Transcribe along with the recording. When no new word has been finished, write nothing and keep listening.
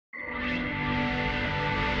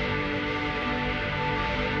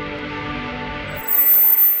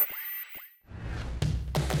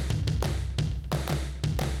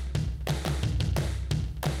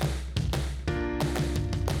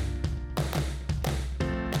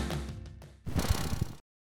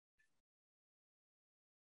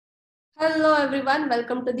Hello everyone,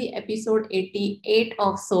 welcome to the episode 88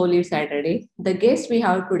 of Soul Eat Saturday. The guest we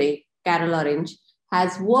have today, Carol Orange,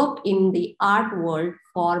 has worked in the art world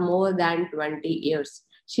for more than 20 years.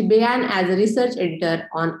 She began as a research editor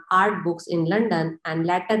on art books in London and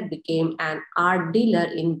later became an art dealer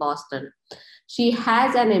in Boston. She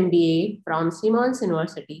has an MBA from Simmons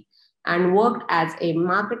University and worked as a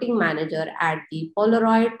marketing manager at the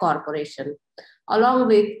Polaroid Corporation, along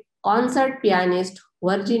with concert pianist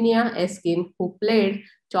Virginia Eskin, who played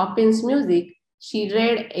Chopin's music. She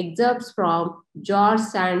read excerpts from George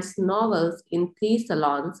Sand's novels in three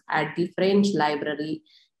salons at the French Library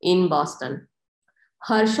in Boston.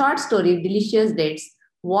 Her short story, Delicious Dates,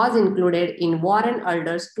 was included in Warren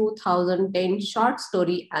Alder's 2010 short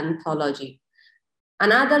story anthology.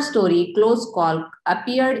 Another story, Close Call,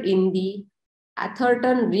 appeared in the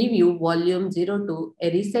Atherton Review, Volume 02, a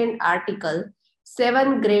recent article,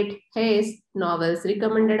 Seven Great Haste Novels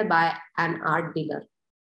Recommended by an Art Dealer,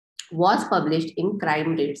 was published in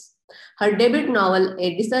Crime Reads. Her debut novel,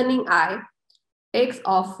 A Discerning Eye, takes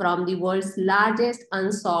off from the world's largest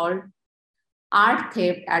unsolved art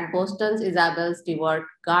theft at Boston's Isabel Stewart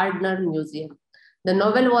Gardner Museum. The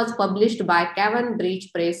novel was published by Cavan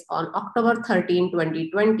Bridge Press on October 13,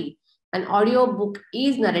 2020. An audiobook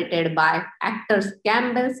is narrated by actors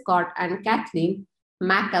Campbell Scott and Kathleen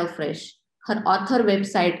McElfresh. Her author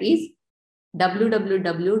website is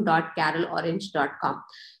www.carolorange.com.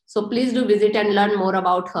 So please do visit and learn more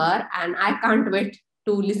about her. And I can't wait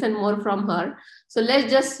to listen more from her. So let's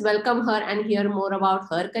just welcome her and hear more about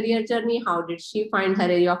her career journey. How did she find her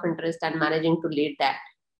area of interest and managing to lead that?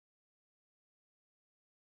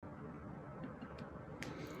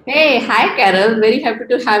 Hey, hi Carol. Very happy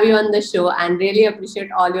to have you on the show and really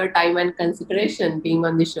appreciate all your time and consideration being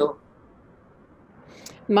on the show.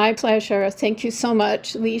 My pleasure. Thank you so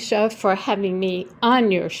much, Leisha, for having me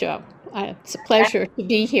on your show. It's a pleasure to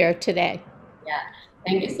be here today. Yeah,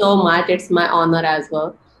 thank you so much. It's my honor as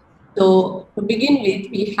well. So to begin with,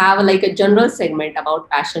 we have like a general segment about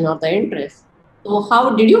passion or the interest. So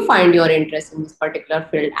how did you find your interest in this particular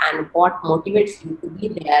field and what motivates you to be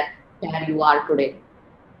there where you are today?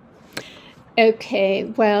 Okay,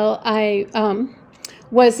 well, I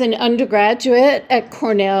was an undergraduate at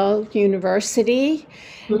Cornell University,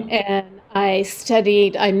 and I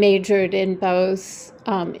majored in both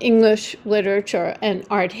English literature and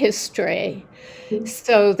art history.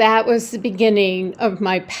 So that was the beginning of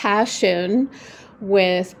my passion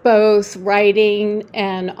with both writing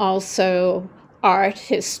and also art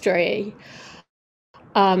history.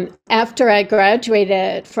 After I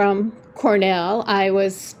graduated from Cornell, I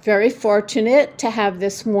was very fortunate to have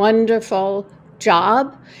this wonderful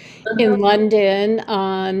job in London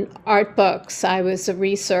on art books. I was a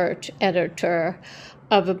research editor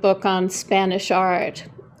of a book on Spanish art,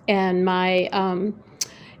 and my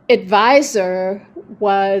advisor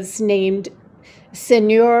was named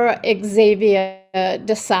Senor Xavier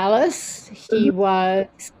de Salas. He was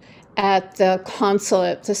at the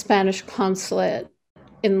consulate, the Spanish consulate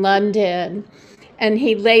in London, and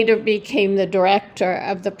he later became the director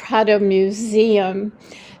of the Prado Museum.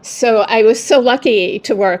 So I was so lucky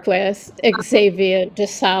to work with Xavier de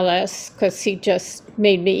Salas because he just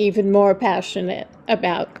made me even more passionate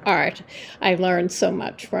about art. I learned so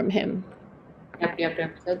much from him.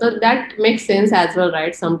 Yep. So that makes sense as well,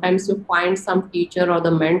 right? Sometimes you find some teacher or the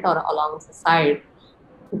mentor along the side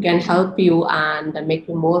who can help you and make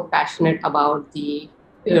you more passionate about the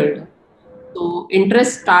field. So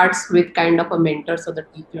interest starts with kind of a mentor, so the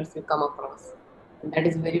teachers you come across. And that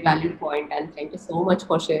is a very valid point, and thank you so much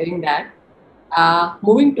for sharing that.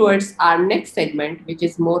 Moving towards our next segment, which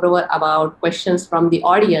is moreover about questions from the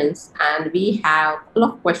audience, and we have a couple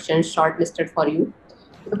of questions shortlisted for you.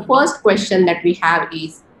 The first question that we have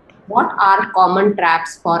is, what are common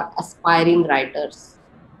traps for aspiring writers?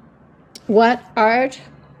 What art?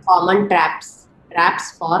 Common traps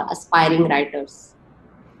for aspiring writers.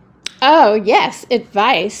 Oh, yes,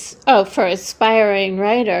 advice. Oh, for aspiring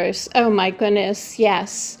writers. Oh, my goodness,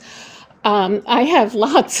 yes. I have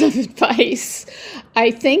lots of advice. I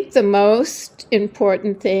think the most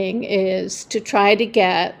important thing is to try to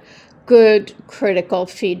get good critical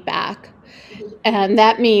feedback. And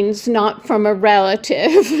that means not from a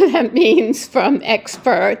relative, that means from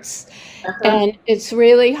experts. Uh-huh. And it's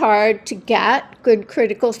really hard to get good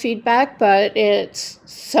critical feedback, but it's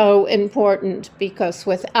so important because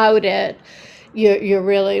without it, you're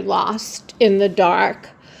really lost in the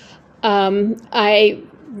dark. I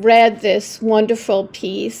read this wonderful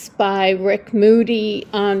piece by Rick Moody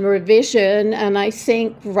on revision, and I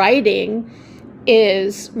think writing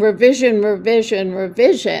is revision, revision,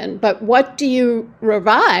 revision. But what do you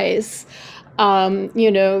revise?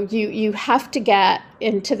 You have to get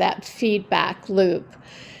into that feedback loop.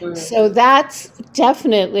 So that's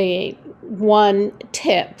definitely one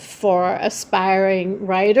tip for aspiring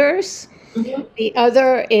writers. The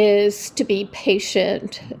other is to be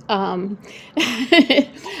patient.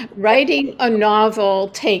 Writing a novel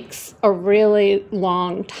takes a really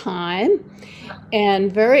long time.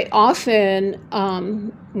 And very often,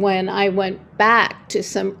 when I went back to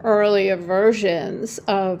some earlier versions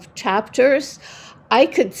of chapters, I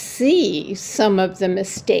could see some of the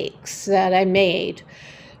mistakes that I made.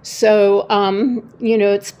 So,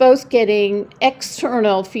 it's both getting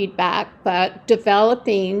external feedback, but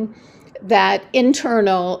developing that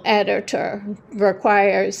internal editor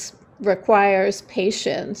requires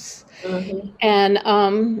patience. And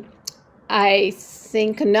I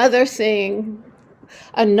think another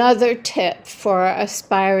tip for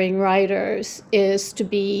aspiring writers is to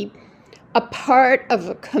be a part of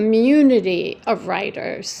a community of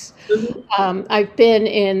writers. I've been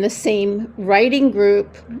in the same writing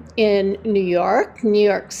group in New York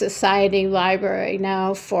Society Library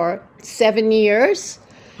now for 7 years.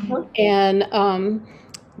 And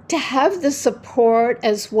to have the support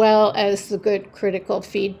as well as the good critical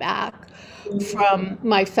feedback from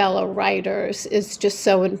my fellow writers is just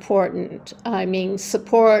so important. I mean,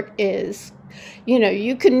 support is,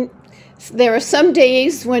 there are some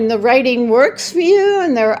days when the writing works for you,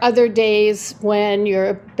 and there are other days when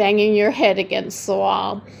you're banging your head against the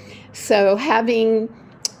wall. So having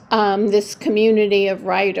this community of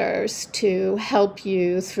writers to help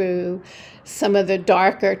you through some of the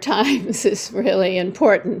darker times is really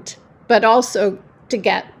important, but also to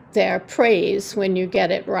get their praise when you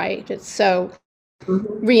get it right. It's so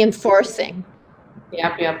reinforcing.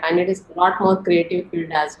 Yep. And it is a lot more creative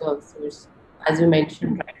field as well. So it's, as you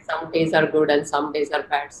mentioned, right? Some days are good and some days are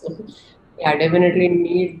bad. So yeah,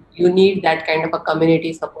 definitely you need that kind of a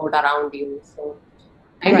community support around you. So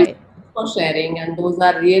thank you Right. for sharing. And those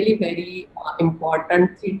are really very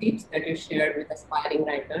important 3 tips that you shared with aspiring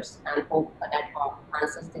writers, and hope that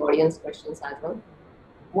answers the audience questions as well.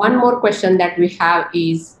 One more question that we have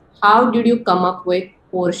is, how did you come up with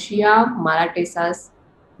Portia Malatesa's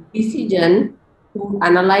decision to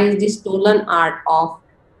analyze the stolen art of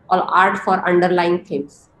or art for underlying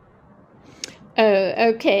themes? Oh,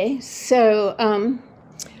 okay. So,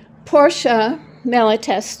 Portia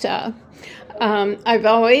Malatesta. I've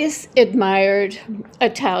always admired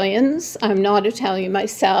Italians. I'm not Italian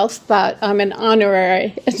myself, but I'm an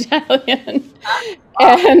honorary Italian.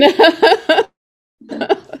 And,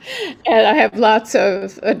 and I have lots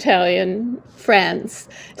of Italian friends.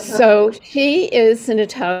 So she is an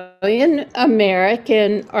Italian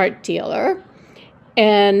American art dealer.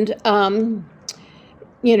 And,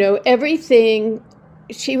 everything,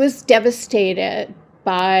 she was devastated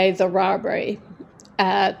by the robbery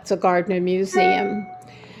at the Gardner Museum.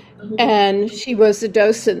 And she was a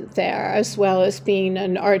docent there as well as being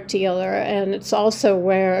an art dealer. And it's also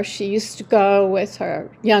where she used to go with her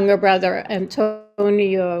younger brother,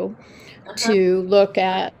 Antonio, to look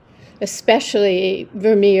at especially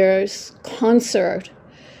Vermeer's concert.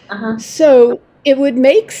 So it would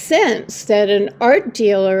make sense that an art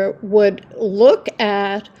dealer would look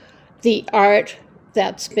at the art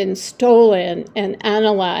that's been stolen and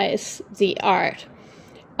analyze the art.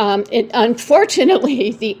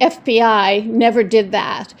 Unfortunately, the FBI never did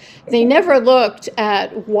that. They never looked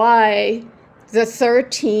at why the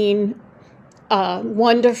 13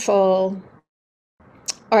 wonderful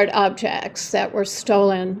art objects that were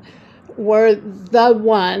stolen were the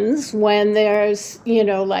ones when there's,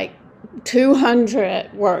 like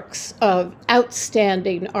 200 works of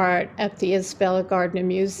outstanding art at the Isabella Gardner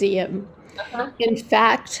Museum. In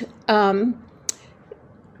fact,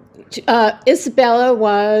 Isabella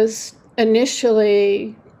was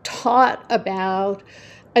initially taught about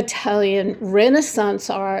Italian Renaissance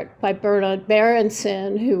art by Bernard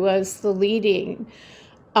Berenson, who was the leading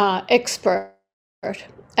expert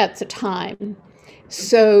at the time.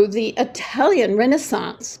 So the Italian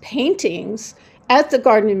Renaissance paintings at the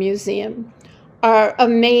Gardner Museum are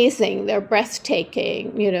amazing. They're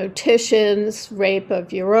breathtaking. Titian's Rape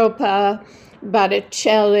of Europa,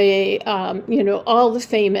 Botticelli, all the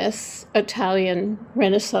famous Italian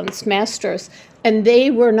Renaissance masters, and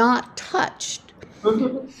they were not touched.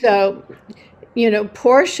 So,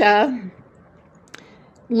 Portia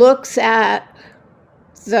looks at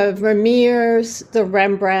the Vermeers, the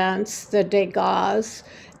Rembrandts, the Degas,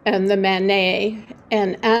 and the Manet,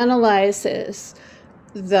 and analyzes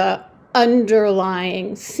the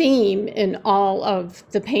underlying theme in all of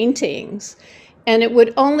the paintings. And it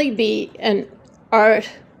would only be an art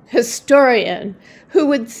historian who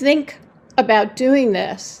would think about doing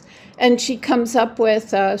this. And she comes up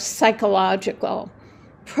with a psychological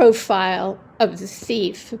profile of the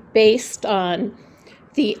thief based on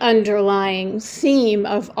the underlying theme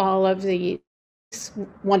of all of these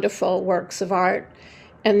wonderful works of art.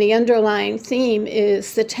 And the underlying theme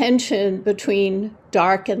is the tension between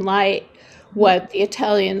dark and light, what the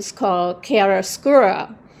Italians call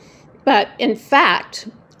chiaroscuro. But in fact,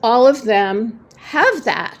 all of them have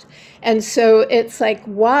that. And so it's like,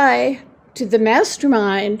 why did the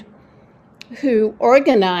mastermind who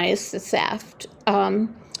organized the theft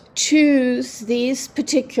choose these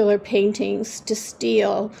particular paintings to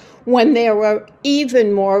steal when there were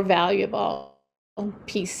even more valuable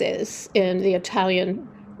pieces in the Italian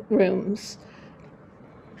rooms?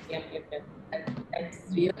 Yep. That's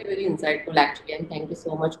really very insightful, actually, and thank you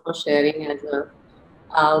so much for sharing.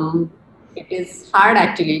 It is hard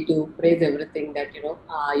actually to praise everything that you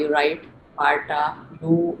write, but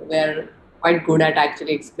you were quite good at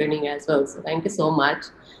actually explaining as well. So thank you so much.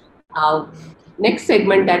 Next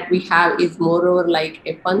segment that we have is moreover like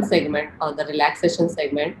a fun segment or the relaxation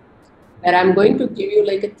segment, where I'm going to give you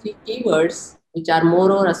like 3 keywords which are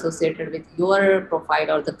more or associated with your profile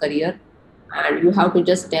or the career, and you have to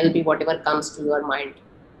just tell me whatever comes to your mind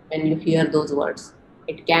when you hear those words.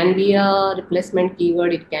 It can be a replacement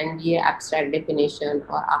keyword, it can be an abstract definition,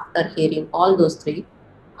 or after hearing all those 3,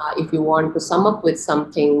 if you want to sum up with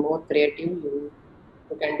something more creative, you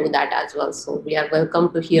can do that as well. So we are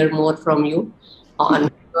welcome to hear more from you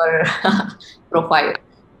on your profile.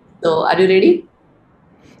 So are you ready?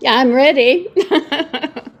 Yeah, I'm ready.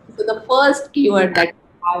 So the first keyword that you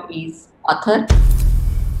have is author.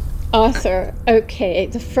 Author. Okay,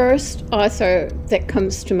 the first author that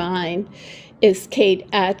comes to mind is Kate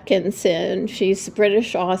Atkinson. She's a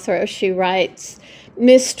British author. She writes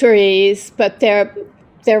mysteries, but they're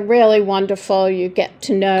really wonderful. You get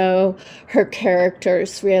to know her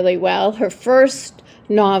characters really well. Her first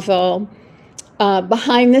novel,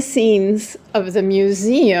 Behind the Scenes of the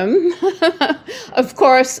Museum, of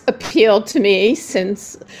course, appealed to me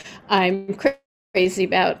since I'm crazy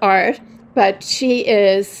about art. But she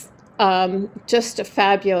is just a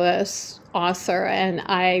fabulous author, and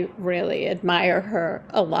I really admire her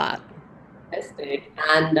a lot. That's great.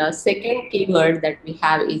 And the second keyword that we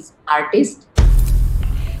have is artist.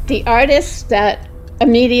 The artist that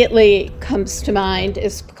immediately comes to mind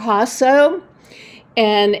is Picasso,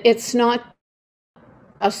 and it's not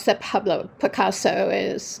just that Pablo Picasso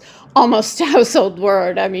is almost a household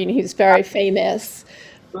word. I mean, he's very famous.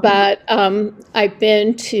 But I've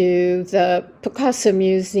been to the Picasso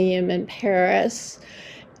Museum in Paris,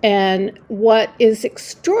 and what is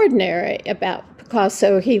extraordinary about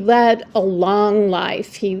Picasso, he led a long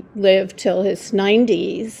life. He lived till his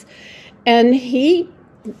 90s, and he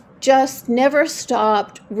just never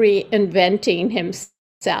stopped reinventing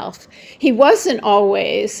himself. He wasn't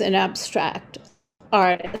always an abstract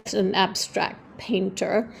artist, an abstract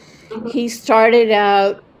painter. He started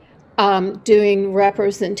out doing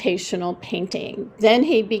representational painting. Then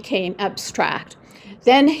he became abstract.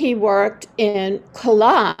 Then he worked in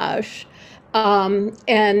collage. And,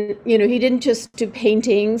 he didn't just do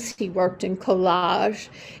paintings, he worked in collage.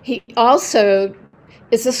 He also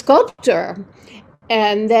is a sculptor.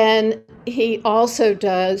 And then he also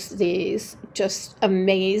does these just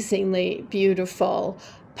amazingly beautiful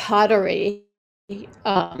pottery. He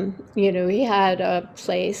had a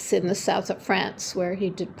place in the south of France where he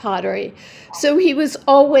did pottery. So he was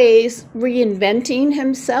always reinventing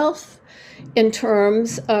himself in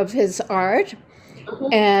terms of his art.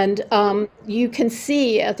 And you can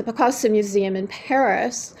see at the Picasso Museum in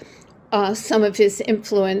Paris some of his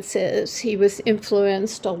influences. He was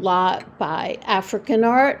influenced a lot by African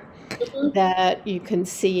art that you can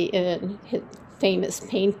see in his famous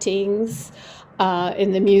paintings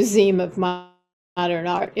in the Museum of Modern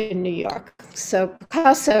Art in New York. So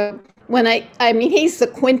Picasso, he's the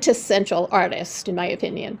quintessential artist, in my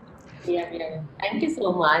opinion. Yeah. Thank you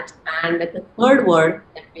so much. And the third word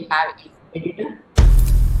that we have is editor.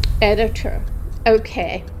 Editor.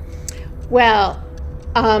 Okay. Well,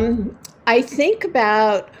 I think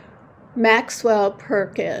about Maxwell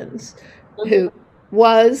Perkins, who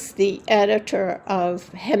was the editor of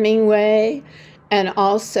Hemingway and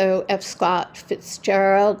also F. Scott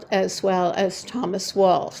Fitzgerald, as well as Thomas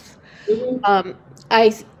Wolfe. I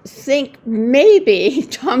think maybe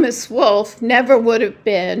Thomas Wolfe never would have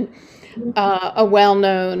been a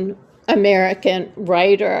well-known American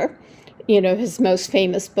writer. His most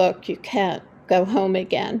famous book, You Can't Go Home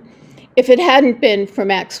Again, if it hadn't been for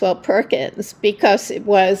Maxwell Perkins, because it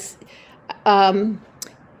was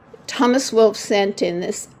Thomas Wolfe sent in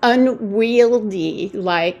this unwieldy,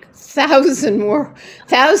 like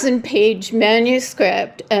 1,000-page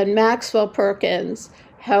manuscript, and Maxwell Perkins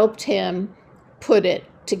helped him put it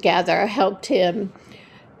together, helped him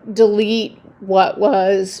delete what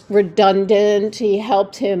was redundant. He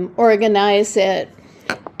helped him organize it.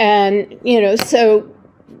 And, so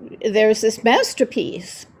there's this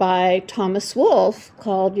masterpiece by Thomas Wolfe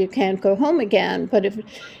called You Can't Go Home Again. But if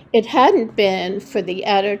it hadn't been for the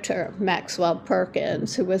editor, Maxwell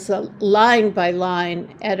Perkins, who was a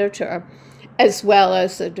line-by-line editor, as well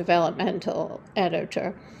as a developmental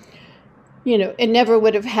editor, it never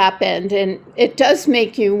would have happened. And it does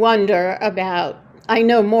make you wonder about, I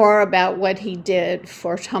know more about what he did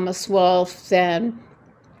for Thomas Wolfe than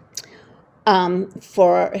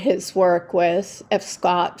for his work with F.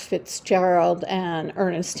 Scott Fitzgerald and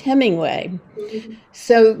Ernest Hemingway. Mm-hmm.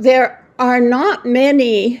 So there are not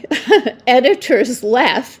many editors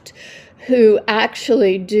left who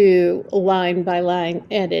actually do line-by-line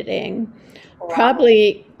editing. Wow.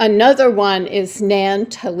 Probably another one is Nan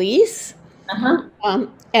Talese,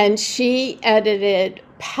 and she edited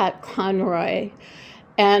Pat Conroy.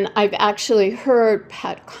 And I've actually heard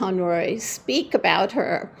Pat Conroy speak about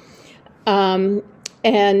her. And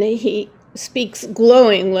he speaks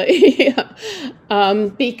glowingly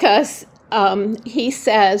because he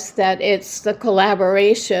says that it's the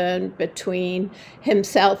collaboration between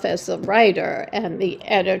himself as a writer and the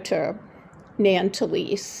editor, Nan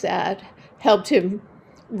Talese, that helped him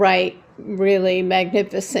write really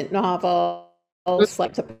magnificent novels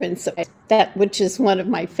like The Prince of that, which is one of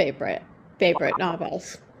my favorite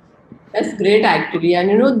novels. That's great, actually. And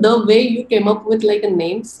the way you came up with like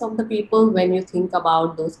names of the people, when you think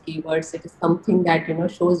about those keywords, it is something that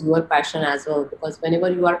shows your passion as well. Because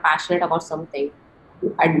whenever you are passionate about something,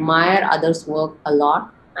 you admire others' work a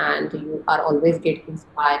lot, and you are always getting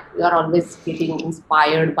inspired. You are always getting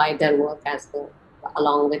inspired by their work as well,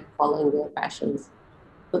 along with following your passions.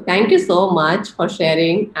 So thank you so much for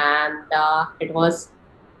sharing, and it was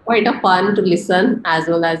quite a fun to listen, as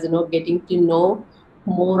well as getting to know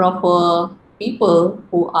more of people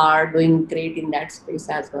who are doing great in that space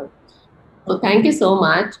as well. So thank you so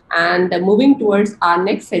much. And moving towards our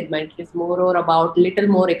next segment is more about little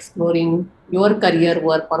more exploring your career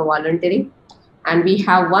work or volunteering. And we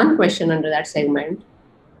have one question under that segment.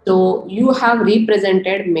 So you have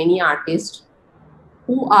represented many artists.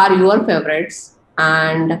 Who are your favorites,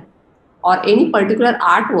 and or any particular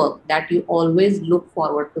artwork that you always look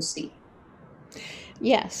forward to see?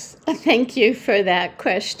 Yes, thank you for that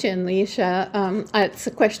question, Leisha. It's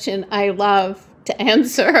a question I love to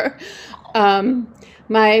answer.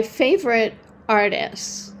 My favorite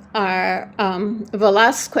artists are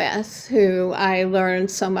Velázquez, who I learned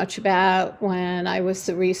so much about when I was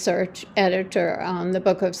the research editor on the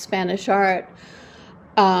Book of Spanish Art.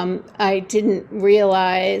 I didn't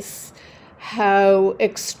realize how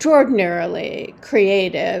extraordinarily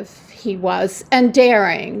creative he was, and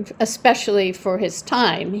daring, especially for his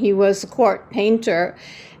time. He was a court painter,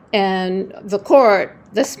 and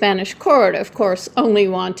the Spanish court, of course, only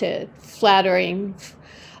wanted flattering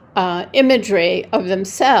imagery of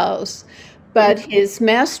themselves. But his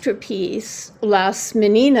masterpiece, Las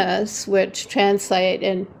Meninas, which translate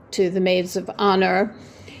into the Maids of Honor,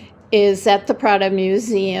 is at the Prado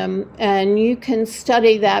Museum, and you can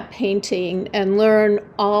study that painting and learn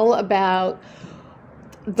all about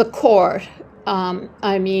the court.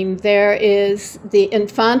 There is the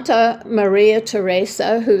Infanta Maria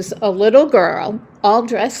Teresa, who's a little girl, all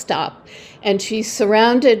dressed up, and she's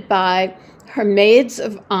surrounded by her maids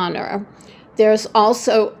of honor. There's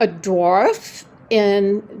also a dwarf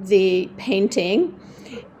in the painting,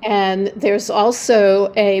 and there's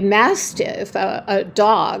also a mastiff, a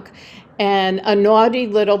dog, and a naughty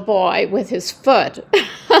little boy with his foot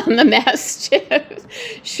on the mastiff,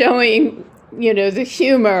 showing the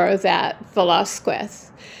humor that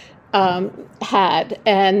Velázquez had.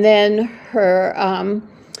 And then her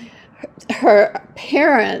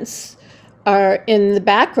parents are in the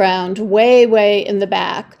background, way in the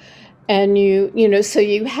back. And so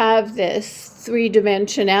you have this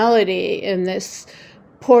three-dimensionality in this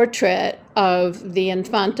portrait of the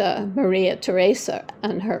Infanta Maria Teresa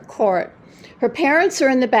and her court. Her parents are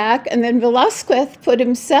in the back, and then Velázquez put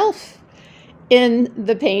himself in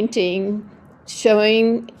the painting,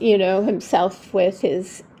 showing, himself with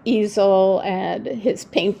his easel and his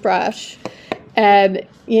paintbrush. And,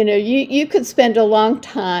 you could spend a long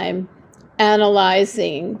time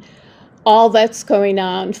analyzing all that's going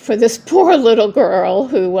on for this poor little girl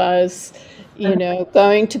who was,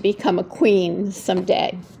 going to become a queen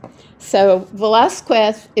someday. So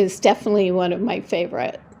Velázquez is definitely one of my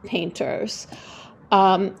favorite painters.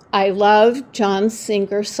 I love John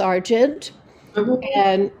Singer Sargent, Mhm.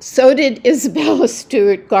 and so did Isabella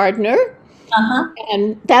Stewart Gardner. Uh-huh.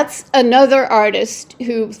 And that's another artist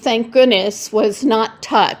who, thank goodness, was not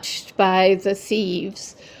touched by the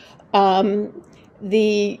thieves.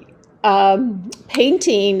 The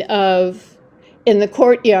painting of in the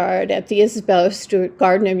courtyard at the Isabella Stewart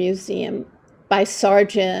Gardner Museum by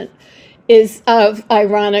Sargent is of,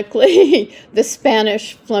 ironically, the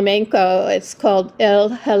Spanish flamenco. It's called El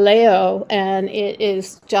Jaleo, and it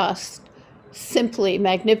is just simply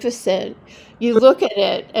magnificent. You look at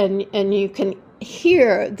it and you can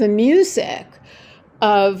hear the music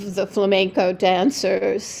of the flamenco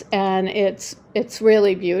dancers, and it's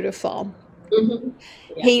really beautiful. Mhm.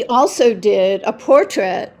 Yeah. He also did a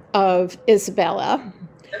portrait of Isabella,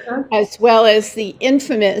 Uh-huh. as well as the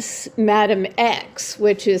infamous Madame X,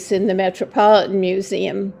 which is in the Metropolitan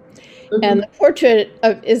Museum. And Mhm. the portrait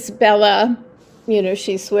of Isabella,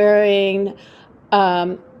 she's wearing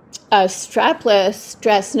a strapless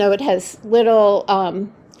dress. No, it has little,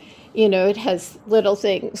 it has little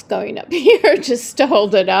things going up here just to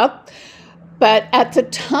hold it up. But at the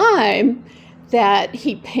time that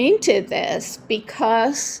he painted this,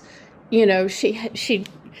 because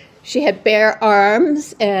she had bare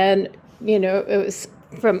arms, and it was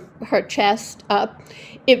from her chest up,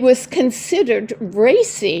 it was considered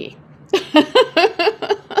racy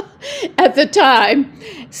at the time.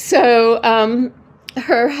 So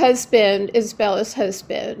her husband, Isabella's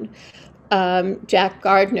husband, Jack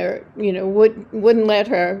Gardner, wouldn't let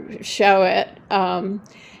her show it.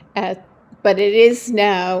 But it is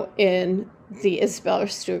now in the Isabella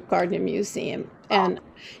Stewart Gardner Museum. And,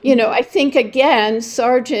 I think, again,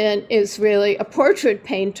 Sargent is really a portrait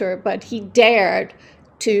painter, but he dared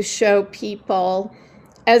to show people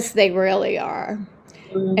as they really are.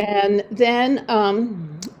 Mhm. And then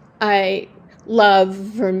I love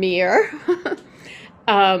Vermeer.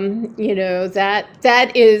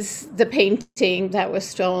 That is the painting that was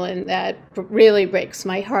stolen that really breaks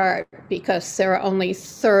my heart, because there are only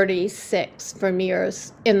 36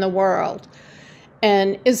 Vermeers in the world.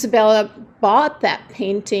 And Isabella bought that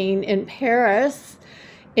painting in Paris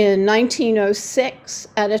in 1906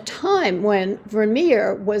 at a time when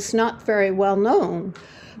Vermeer was not very well known.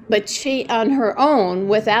 But she, on her own,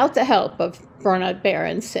 without the help of Bernard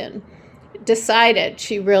Berenson, decided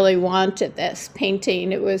she really wanted this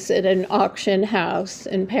painting. It was at an auction house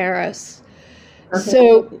in Paris. Okay.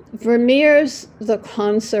 So Vermeer's The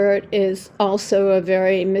Concert is also a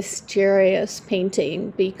very mysterious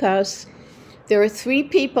painting, because there are three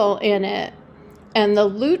people in it, and the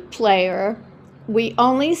lute player, we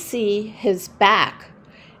only see his back.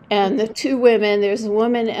 And the two women, there's a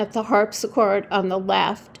woman at the harpsichord on the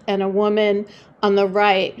left and a woman on the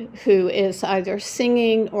right who is either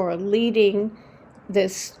singing or leading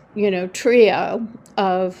this, trio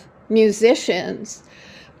of musicians.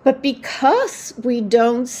 But because we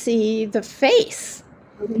don't see the face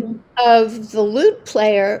Mhm. of the lute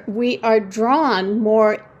player, we are drawn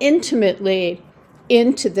more intimately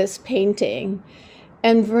into this painting.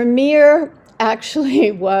 And Vermeer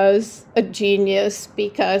actually was a genius,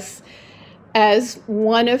 because, as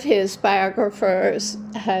one of his biographers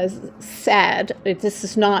has said, this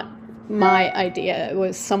is not my idea, it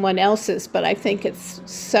was someone else's, but I think it's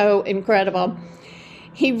so incredible.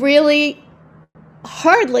 He really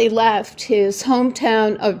hardly left his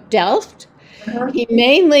hometown of Delft. Uh-huh. He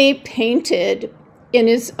mainly painted in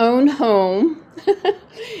his own home.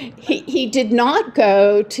 He did not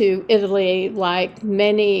go to Italy like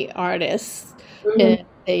many artists Mhm. in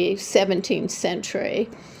the 17th century.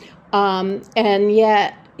 And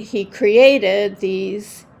yet he created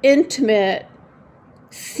these intimate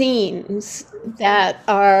scenes that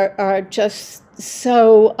are just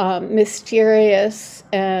so mysterious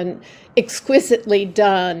and exquisitely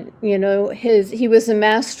done. He was a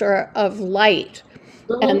master of light,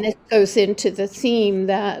 Mhm. and this goes into the theme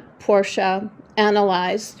that Portia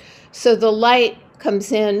analyzed. So the light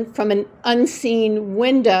comes in from an unseen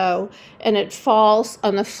window, and it falls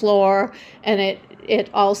on the floor, and it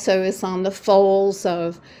also is on the folds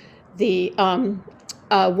of the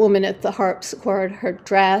woman at the harpsichord, her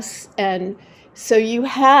dress. And so you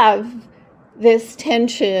have this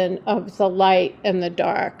tension of the light and the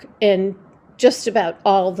dark in just about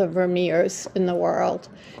all the Vermeers in the world.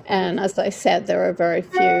 And as I said, there are very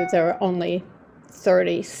few, there are only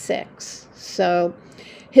 36. So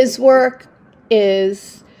his work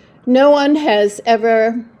is, no one has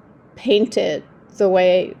ever painted the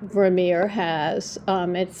way Vermeer has.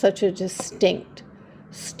 It's such a distinct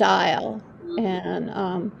style.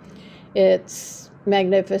 And It's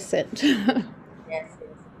magnificent. Yes, yes.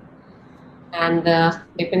 And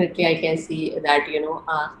definitely, I can see that,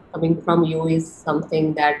 coming from you is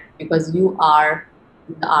something that, because you are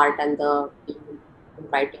in the art and the in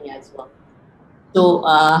writing as well. So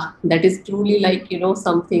that is truly like,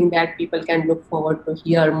 something that people can look forward to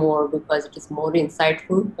hear more, because it is more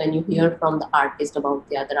insightful when you hear from the artist about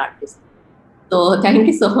the other artist. So thank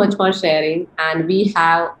you so much for sharing. And we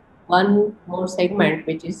have one more segment,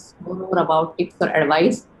 which is more about tips or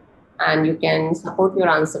advice. And you can support your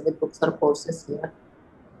answer with books or courses here.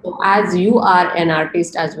 So as you are an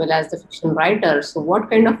artist as well as the fiction writer, so what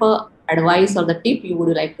kind of advice or the tip you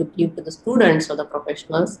would like to give to the students or the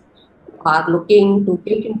professionals who are looking to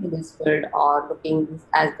get into this field or looking this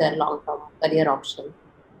as their long-term career option?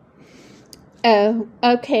 Oh,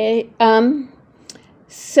 okay.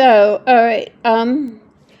 So, all right.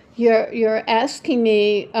 You're asking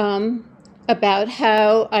me about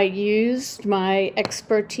how I used my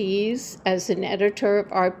expertise as an editor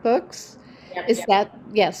of art books. Yep, Is yep. that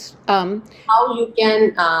yes? How you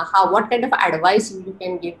can, what kind of advice you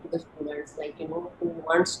can give to the students, like, who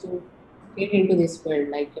wants to get into this field,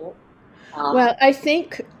 like, Well, I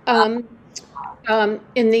think in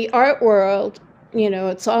the art world,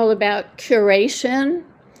 it's all about curation.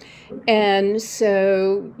 And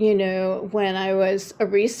so, when I was a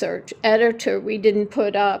research editor, we didn't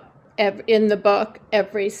put up in the book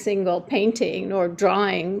every single painting or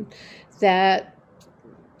drawing that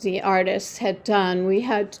the artist had done. We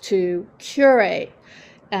had to curate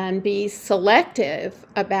and be selective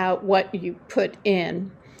about what you put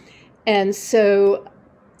in. And so,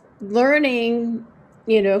 learning,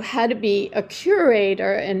 how to be a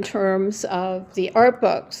curator in terms of the art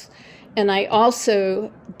books. And I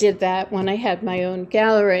also did that when I had my own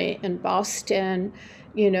gallery in Boston.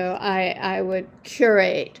 I would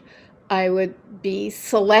curate. I would be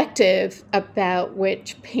selective about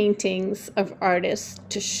which paintings of artists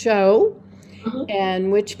to show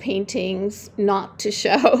and which paintings not to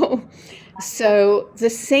show. So the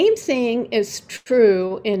same thing is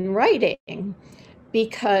true in writing,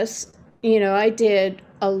 because I did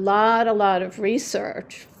a lot of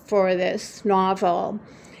research for this novel,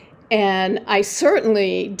 and I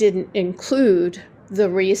certainly didn't include the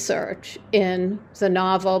research in the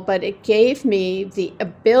novel, but it gave me the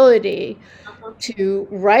ability to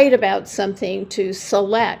write about something, to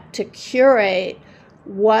select, to curate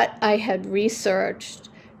what I had researched,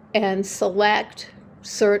 and select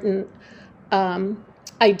certain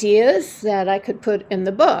ideas that I could put in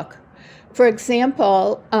the book. For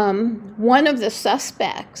example, one of the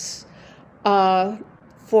suspects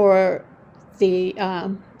for the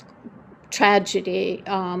tragedy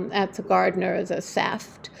at the Gardner, the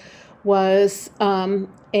theft, was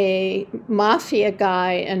a mafia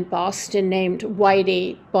guy in Boston named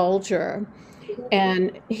Whitey Bulger.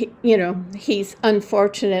 And he's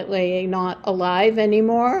unfortunately not alive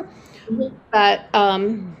anymore. But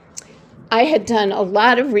I had done a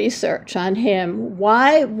lot of research on him.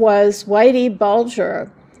 Why was Whitey Bulger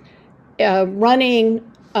running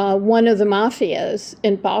one of the mafias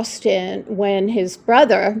in Boston when his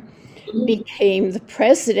brother became the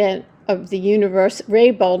president of the university?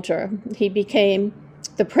 Ray Bulger, he became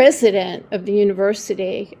the president of the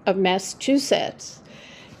University of Massachusetts.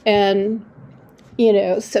 And,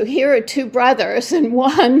 so here are two brothers, and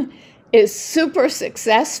one is super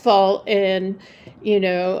successful in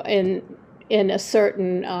a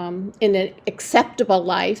certain in an acceptable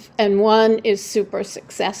life, and one is super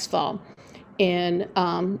successful in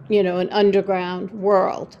an underground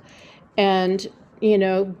world. And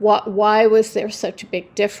why was there such a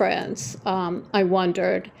big difference? I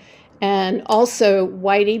wondered. And also,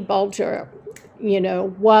 Whitey Bulger,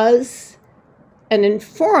 was an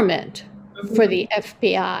informant for the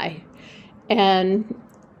FBI, and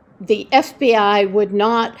the FBI would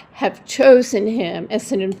not have chosen him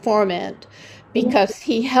as an informant because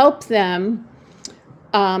he helped them.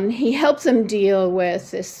 He helped them deal with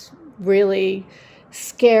this really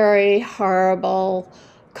scary, horrible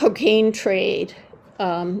cocaine trade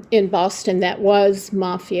in Boston that was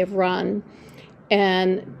mafia run.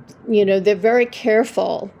 And, they're very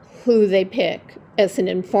careful who they pick as an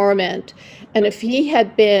informant. And if he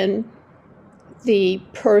had been the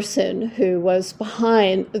person who was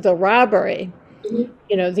behind the robbery, the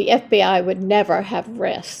FBI would never have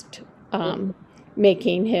risked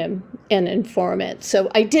making him an informant. So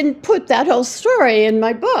I didn't put that whole story in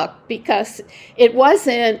my book because it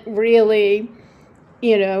wasn't really,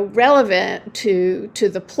 relevant to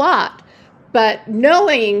the plot. But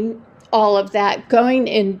knowing all of that, going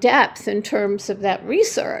in depth in terms of that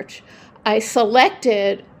research, I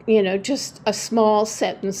selected just a small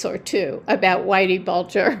sentence or two about Whitey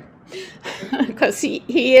Bulger, because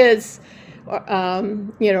he is,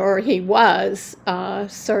 or he was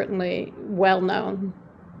certainly well known.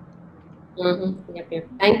 Yep.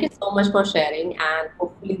 Thank you so much for sharing, and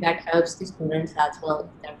hopefully that helps the students as well if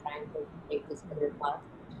they're trying to take this career path.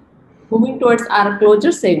 Moving towards our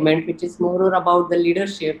closure segment, which is more about the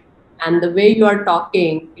leadership and the way you are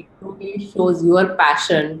talking, it truly shows your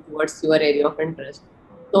passion towards your area of interest.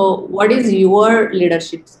 So, what is your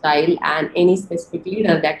leadership style and any specific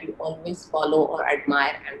leader that you always follow or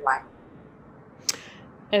admire and why?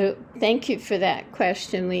 Oh, thank you for that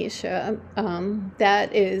question, Leisha.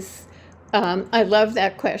 That is, I love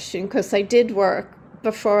that question because I did work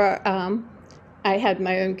before I had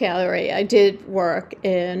my own gallery. I did work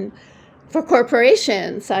for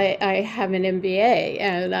corporations. I have an MBA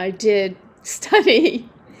and I did study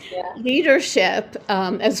Yeah. leadership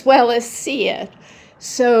as well as see it.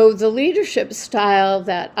 So the leadership style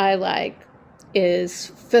that I like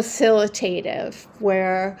is facilitative,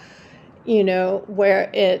 where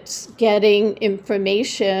it's getting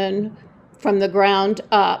information from the ground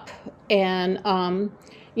up and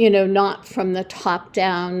not from the top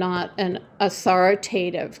down, not an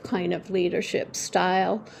authoritative kind of leadership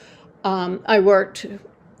style. I worked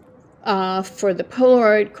for the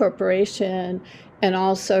Polaroid Corporation and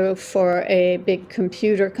also for a big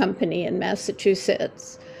computer company in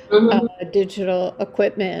Massachusetts, digital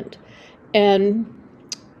equipment. And,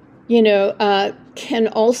 Ken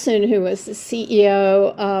Olson, who was the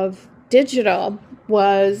CEO of Digital,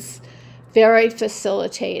 was very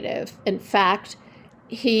facilitative. In fact,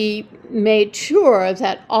 he made sure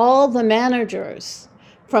that all the managers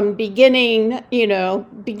from beginning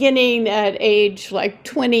at age like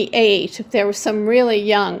 28, there were some really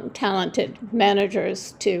young, talented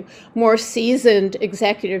managers to more seasoned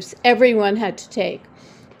executives. Everyone had to take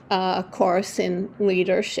a course in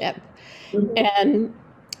leadership. And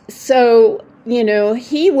so,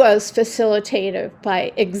 he was facilitative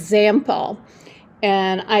by example.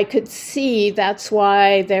 And I could see that's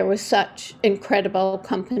why there was such incredible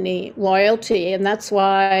company loyalty. And that's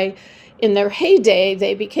why in their heyday,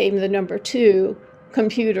 they became the number 2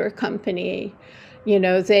 computer company.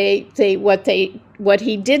 What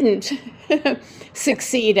he didn't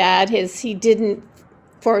succeed at is he didn't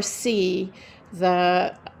foresee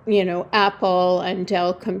the, Apple and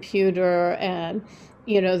Dell computer and,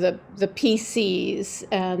 the PCs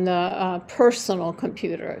and the personal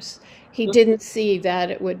computers. He didn't see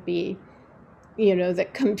that it would be,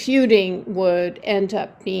 that computing would end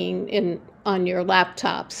up being on your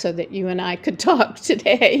laptop so that you and I could talk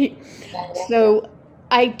today. So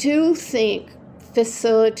I do think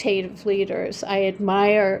facilitative leaders, I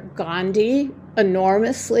admire Gandhi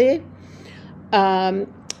enormously. I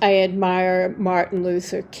admire Martin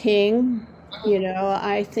Luther King.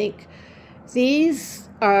 I think these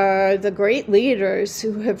are the great leaders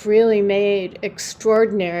who have really made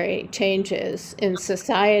extraordinary changes in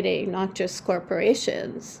society, not just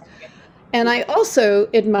corporations. And I also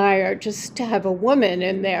admire, just to have a woman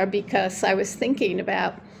in there, because I was thinking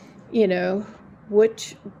about,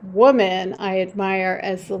 which woman I admire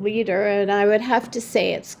as the leader, and I would have to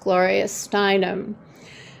say it's Gloria Steinem,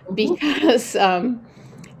 because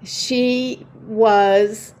she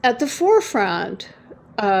was at the forefront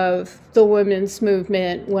of the women's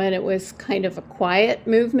movement when it was kind of a quiet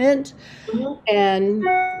movement. And,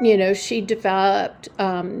 she developed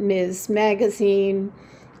Ms. Magazine,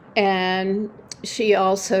 and she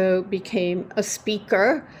also became a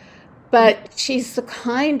speaker. But she's the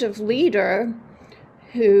kind of leader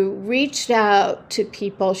who reached out to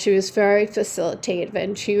people. She was very facilitative,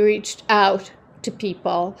 and she reached out to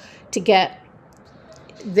people to get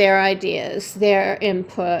their ideas, their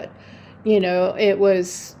input. It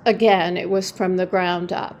was from the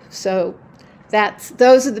ground up. So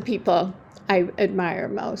those are the people I admire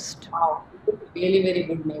most. Wow, really very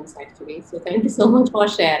good names actually. So thank you so much for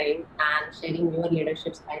sharing and sharing your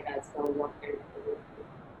leadership style as well. What kind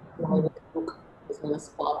of book this was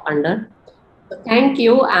fall under. So thank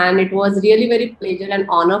you, and it was really very pleasure and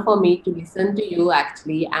honor for me to listen to you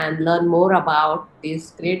actually and learn more about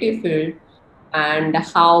this creative field and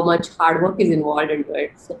how much hard work is involved into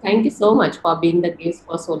it. So thank you so much for being the guest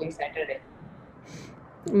for Solar Saturday.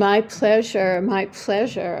 My pleasure,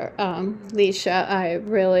 Leisha. I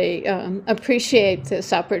really appreciate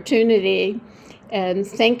this opportunity, and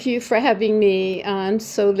thank you for having me on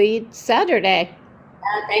Solar Saturday.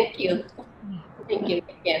 Thank you. Thank you.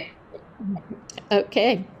 Again.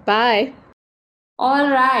 Okay, bye. All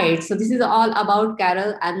right. So this is all about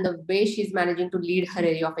Carol and the way she's managing to lead her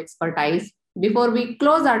area of expertise. Before we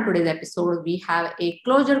close our today's episode, we have a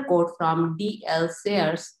closure quote from D.L.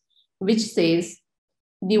 Sayers, which says,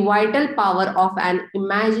 "The vital power of an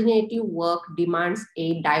imaginative work demands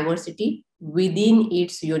a diversity within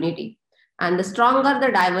its unity. And the stronger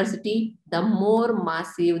the diversity, the more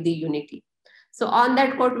massive the unity." So, on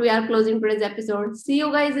that quote, we are closing today's episode. See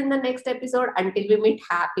you guys in the next episode. Until we meet,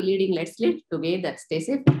 happy leading. Let's lead together. Stay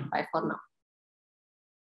safe. Bye for now.